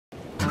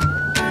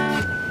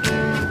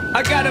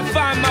I gotta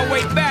find my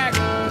way back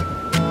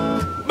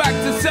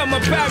to summer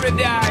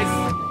paradise.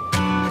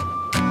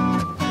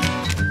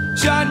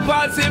 Sean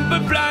Paul, Simple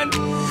Plan.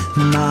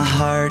 My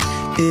heart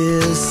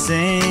is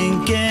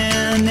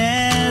sinking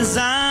as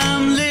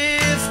I'm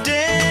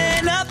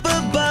lifting up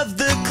above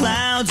the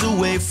clouds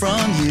away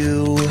from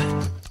you.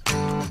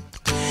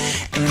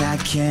 And I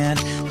can't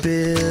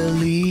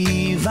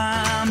believe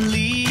I'm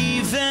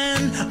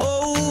leaving.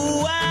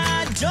 Oh,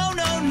 I don't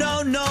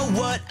know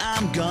what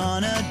I'm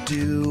gonna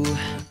do.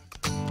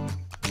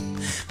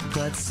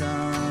 But someday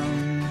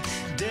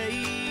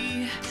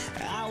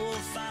I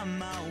will find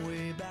my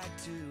way back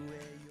to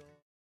where you're.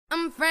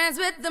 I'm friends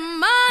with the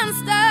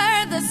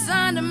monster that's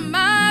under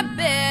my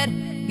bed.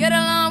 Get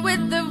along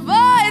with the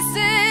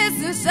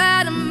voices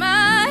inside of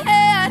my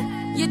head.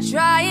 You're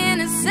trying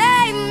to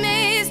save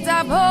me,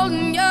 stop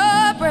holding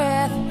your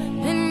breath.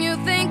 And you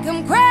think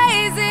I'm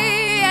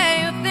crazy,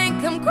 yeah, you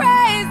think I'm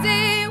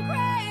crazy.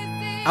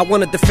 I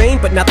wanted the fame,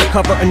 but not the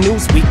cover of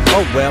Newsweek.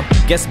 Oh well,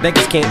 guess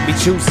beggars can't be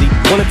choosy.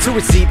 Wanted to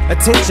receive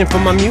attention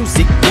from my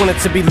music. Wanted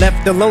to be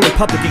left alone in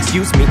public,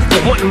 excuse me.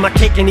 But wanting my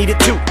cake and eat it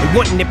too, and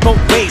wanting it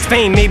both ways.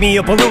 Fame made me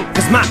a balloon,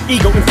 cause my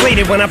ego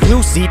inflated when I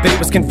blew sleep. And it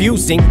was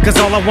confusing, cause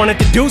all I wanted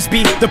to do was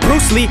be the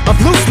Bruce Lee of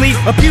loose leaf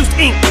abused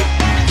ink.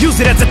 Use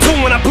it as a tool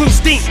when I blew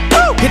steam.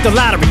 Woo! Hit the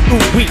lottery,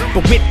 ooh wee.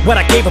 But with what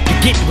I gave up to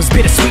get, it was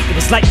bittersweet. It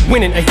was like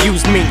winning a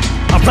used me.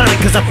 Ironic,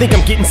 cause I think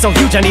I'm getting so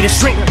huge I need a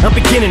shrink. I'm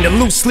beginning to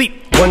lose sleep.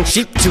 One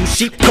sheep, two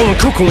sheep, going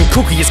cuckoo, and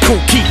kooky is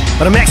cool key.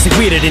 But I'm actually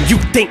weirder than you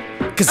think,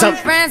 cause I'm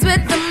friends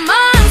with the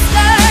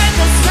monster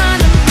that's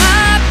under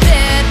my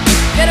bed.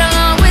 Get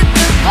along with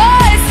the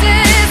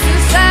voices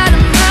inside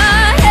of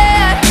my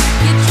head.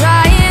 You're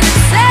trying to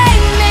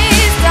save me,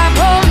 stop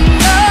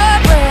holding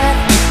your breath.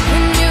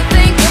 And you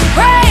think I'm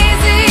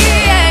crazy,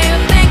 yeah, you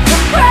think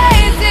I'm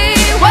crazy.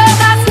 Well,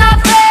 that's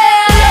not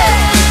fair.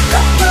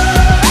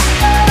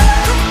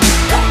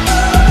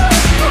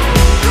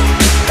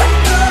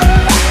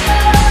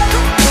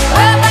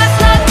 Well, that's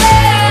not fair.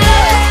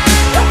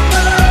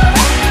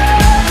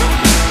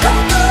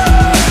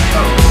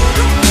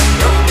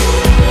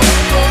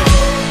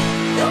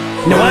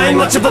 No, I ain't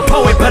much of a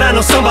poet, but I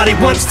know somebody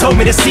once told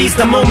me to seize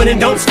the moment and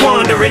don't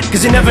squander it.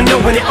 Cause you never know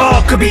when it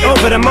all could be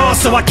over tomorrow,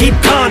 so I keep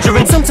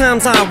conjuring.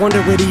 Sometimes I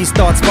wonder where these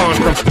thoughts spawn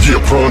from.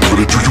 Yeah,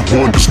 ponder it, do you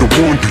wonder? No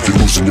wonder you're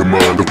losing your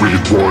mind the way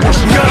it wanders.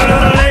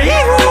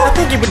 I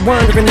think you would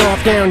wandering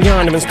off down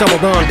yonder and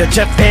stumbled on to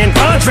Jeff Van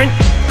Vondren.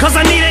 Cause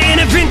I need an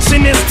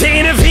interventionist to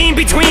intervene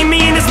between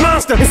me and this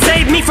monster and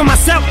save me from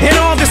myself and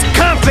all this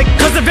conflict.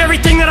 Cause of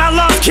everything that I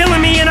love's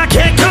killing me and I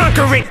can't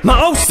conquer it. My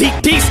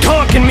OCD's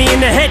conking me in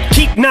the head,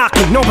 keep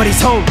knocking. Nobody's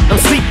home, I'm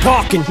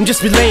sleepwalking. I'm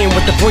just relaying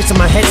what the voice in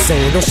my head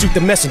saying. Don't shoot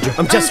the messenger,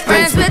 I'm just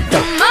friends with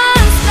the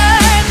monster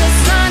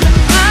that's under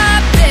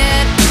my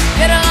bed.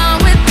 Get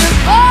along with the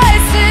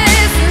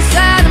voices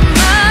inside of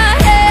my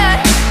head.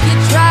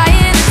 You're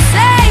trying to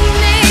save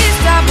me,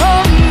 stop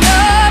holding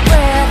your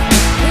breath.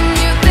 And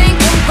you think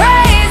I'm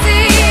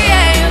crazy,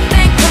 yeah, you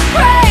think I'm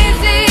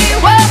crazy.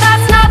 Well,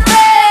 that's not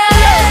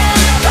fair.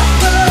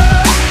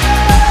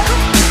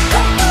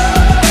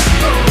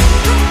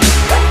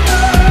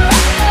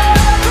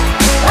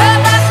 Well,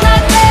 that's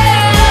not fair.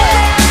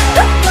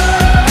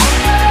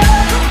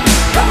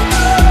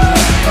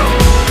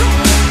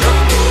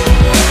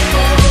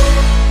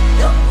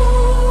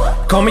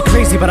 Call me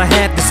crazy, but I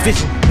had this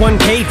vision. One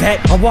day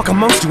that I'll walk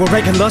amongst you, a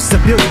regular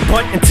civilian.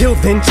 But until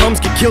then, drums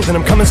get killed and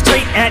I'm coming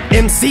straight at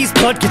MC's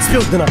blood gets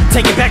spilled. And I'm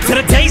taking back to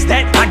the days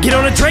that I get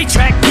on a Dre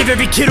track. Give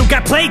every kid who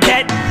got played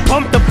that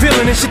bump the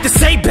feeling and shit to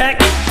say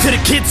back to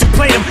the kids who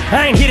played them.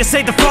 I ain't here to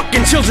save the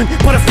fucking children,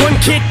 but if one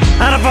kid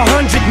out of 100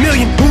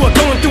 million who are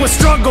going through a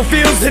struggle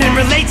feels it and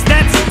relates,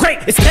 that's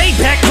great. It's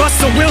payback.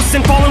 Russell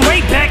Wilson falling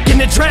way back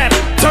in the draft.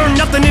 Turn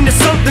nothing into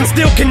something,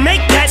 still can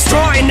make that.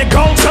 Straw in the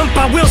gold trump,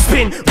 I will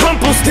spin.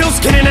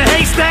 Rumpelstiltskin in a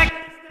haystack.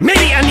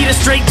 Maybe I need a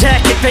straight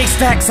jacket, face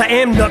facts. I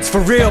am nuts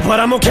for real, but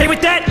I'm okay with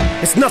that.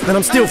 It's nothing,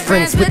 I'm still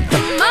friends with the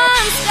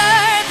monster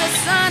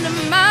that's under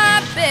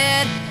my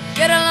bed.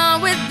 Get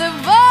along with the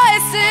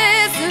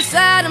voices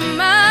inside of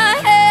my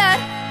head.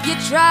 You're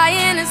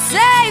trying to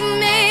save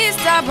me,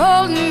 stop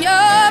holding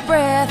your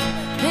breath.